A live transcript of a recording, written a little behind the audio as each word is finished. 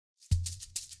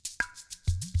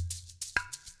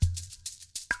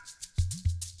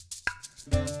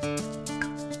Good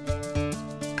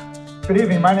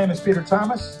evening, my name is Peter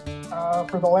Thomas.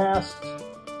 For the last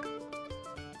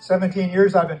 17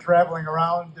 years I've been traveling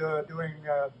around doing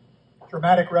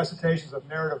dramatic recitations of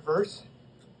narrative verse.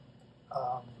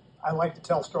 I like to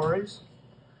tell stories.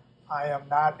 I am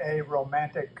not a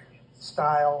romantic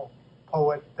style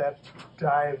poet that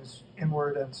dives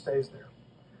inward and stays there.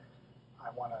 I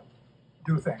want to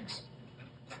do things.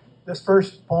 This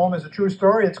first poem is a true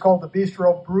story. It's called the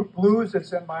Bistro Blues.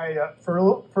 It's in my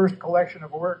first collection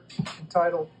of work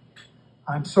entitled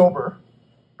I'm Sober,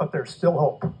 but There's Still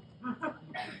Hope.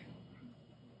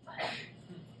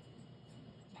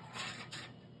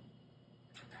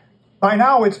 By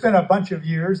now, it's been a bunch of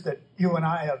years that you and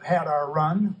I have had our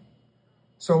run.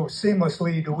 So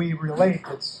seamlessly do we relate,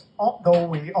 though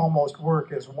we almost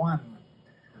work as one.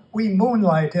 We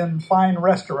moonlight in fine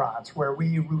restaurants where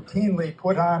we routinely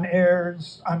put on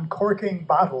airs, uncorking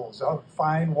bottles of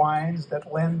fine wines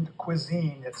that lend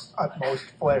cuisine its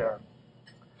utmost flair.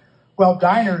 While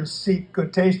diners seek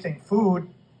good-tasting food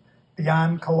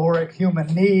beyond caloric human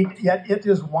need, yet it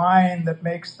is wine that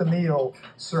makes the meal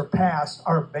surpass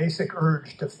our basic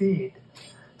urge to feed.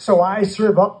 So I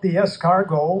serve up the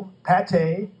escargot,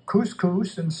 pâté,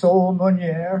 couscous, and sole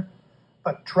meunière,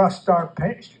 but trust our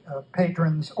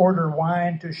patrons order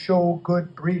wine to show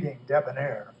good breeding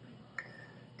debonair.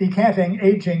 Decanting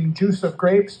aging juice of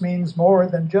grapes means more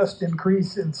than just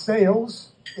increase in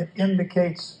sales. It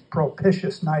indicates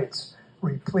propitious nights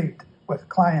replete with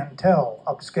clientele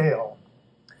upscale.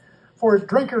 For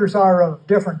drinkers are of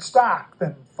different stock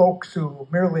than folks who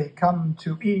merely come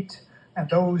to eat, and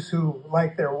those who,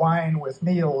 like their wine with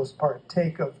meals,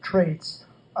 partake of traits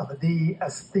of the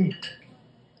aesthete.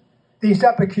 These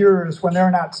epicures, when they're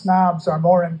not snobs, are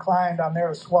more inclined on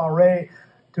their soiree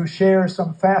to share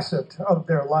some facet of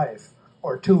their life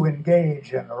or to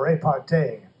engage in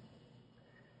repartee.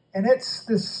 And it's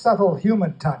this subtle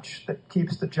human touch that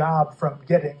keeps the job from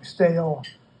getting stale,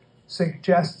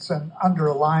 suggests an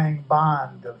underlying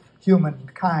bond of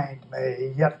humankind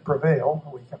may yet prevail,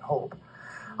 we can hope.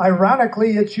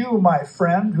 Ironically, it's you, my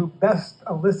friend, who best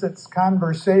elicits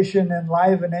conversation,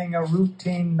 enlivening a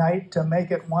routine night to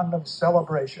make it one of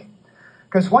celebration.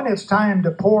 Because when it's time to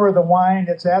pour the wine,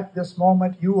 it's at this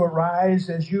moment you arise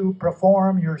as you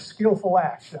perform your skillful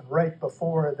action right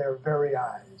before their very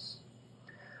eyes.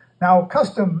 Now,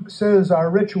 custom says our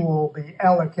ritual be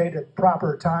allocated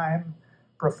proper time,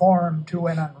 performed to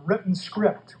an unwritten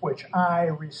script, which I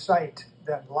recite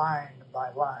then line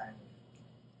by line.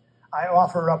 I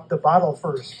offer up the bottle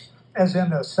first, as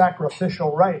in a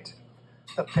sacrificial rite.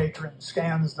 The patron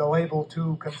scans the label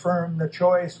to confirm the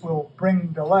choice will bring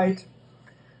delight.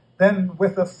 Then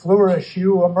with a flourish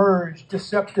you emerge,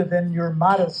 deceptive in your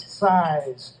modest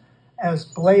size, as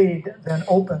blade then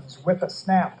opens with a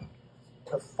snap.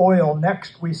 The foil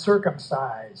next we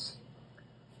circumcise.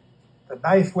 The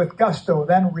knife with gusto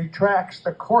then retracts.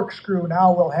 The corkscrew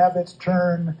now will have its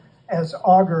turn as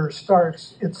auger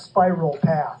starts its spiral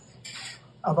path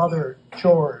of other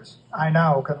chores I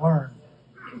now can learn.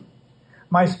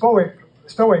 My stoic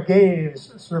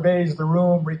gaze surveys the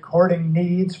room, recording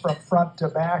needs from front to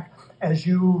back. As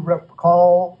you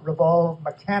revolve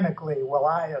mechanically while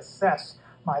I assess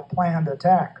my planned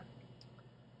attack.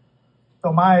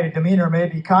 Though my demeanor may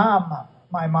be calm,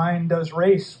 my mind does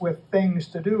race with things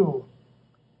to do.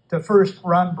 To first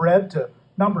run bread to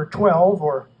number 12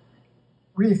 or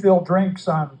refill drinks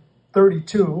on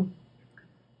 32.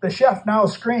 The chef now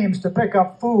screams to pick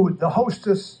up food. The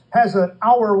hostess has an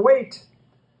hour wait.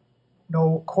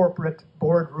 No corporate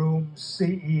boardroom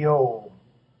CEO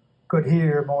could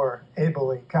here more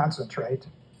ably concentrate.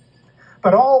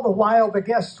 But all the while the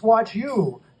guests watch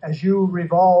you as you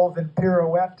revolve in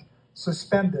pirouette,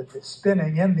 suspended,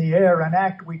 spinning in the air, an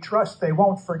act we trust they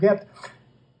won't forget.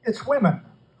 It's women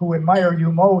who admire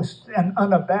you most, and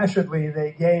unabashedly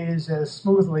they gaze as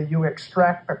smoothly you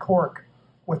extract the cork.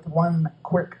 With one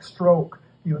quick stroke,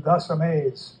 you thus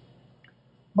amaze.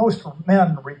 Most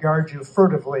men regard you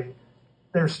furtively.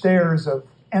 Their stares of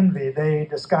envy they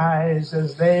disguise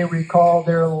as they recall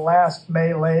their last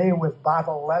melee with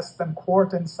bottle less than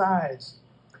quart in size.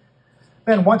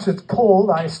 Then once it's pulled,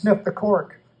 I sniff the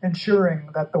cork, ensuring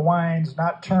that the wine's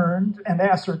not turned, and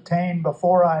ascertain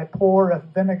before I pour if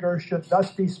vinegar should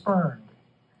thus be spurned.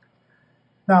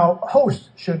 Now, host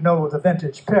should know the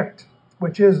vintage picked,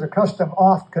 which is a custom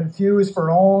oft confused, for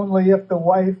only if the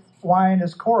wine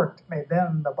is corked may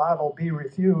then the bottle be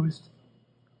refused.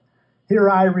 Here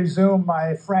I resume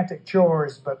my frantic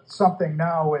chores, but something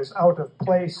now is out of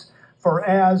place, for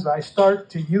as I start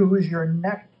to use your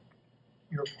neck,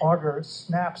 your auger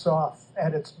snaps off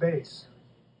at its base.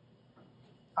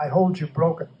 I hold you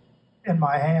broken in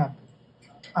my hand.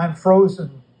 I'm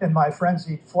frozen in my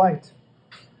frenzied flight.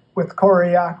 With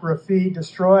choreography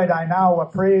destroyed, I now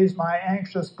appraise my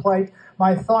anxious plight.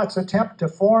 My thoughts attempt to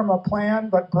form a plan,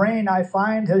 but brain I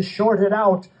find has shorted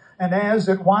out, and as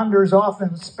it wanders off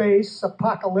in space,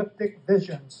 apocalyptic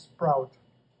visions sprout.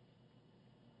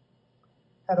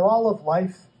 Had all of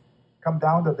life come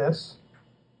down to this?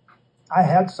 I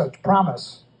had such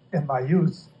promise in my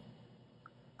youth,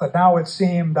 but now it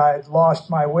seemed I'd lost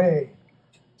my way,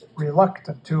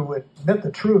 reluctant to admit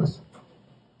the truth.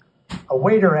 A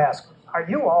waiter asked, "Are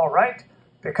you all right?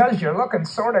 Because you're looking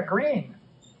sort of green."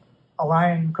 A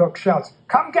line cook shouts,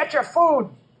 "Come get your food."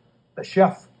 The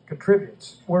chef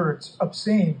contributes words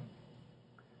obscene.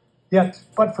 Yet,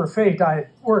 but for fate, I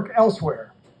work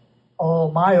elsewhere.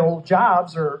 All my old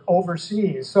jobs are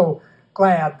overseas, so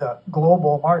glad the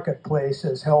global marketplace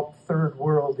has helped third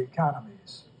world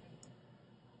economies.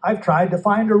 I've tried to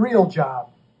find a real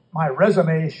job. My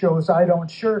resume shows I don't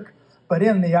shirk, but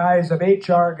in the eyes of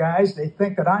HR guys, they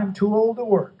think that I'm too old to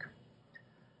work.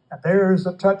 And there's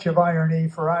a touch of irony,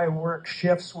 for I work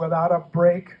shifts without a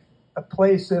break. The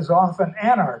place is often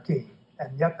anarchy,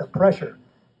 and yet the pressure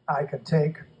I can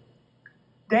take.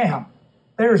 Damn,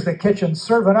 there's the kitchen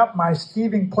serving up my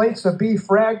steaming plates of beef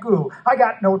ragu. I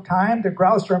got no time to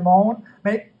grouse or moan.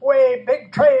 Make way,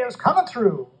 big tray is coming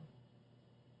through.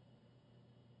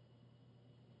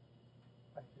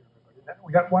 Thank you, everybody.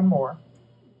 We got one more.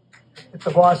 If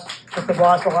the boss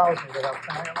allows me to have.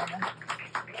 Can I have one more?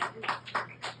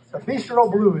 The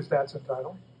Bistro Blues, that's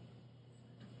entitled.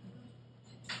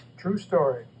 True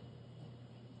story.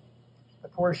 The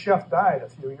poor chef died a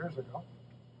few years ago.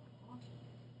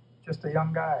 Just a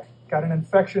young guy. Got an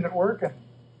infection at work and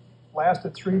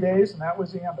lasted 3 days, and that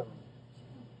was the end of it.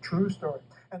 True story.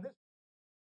 And this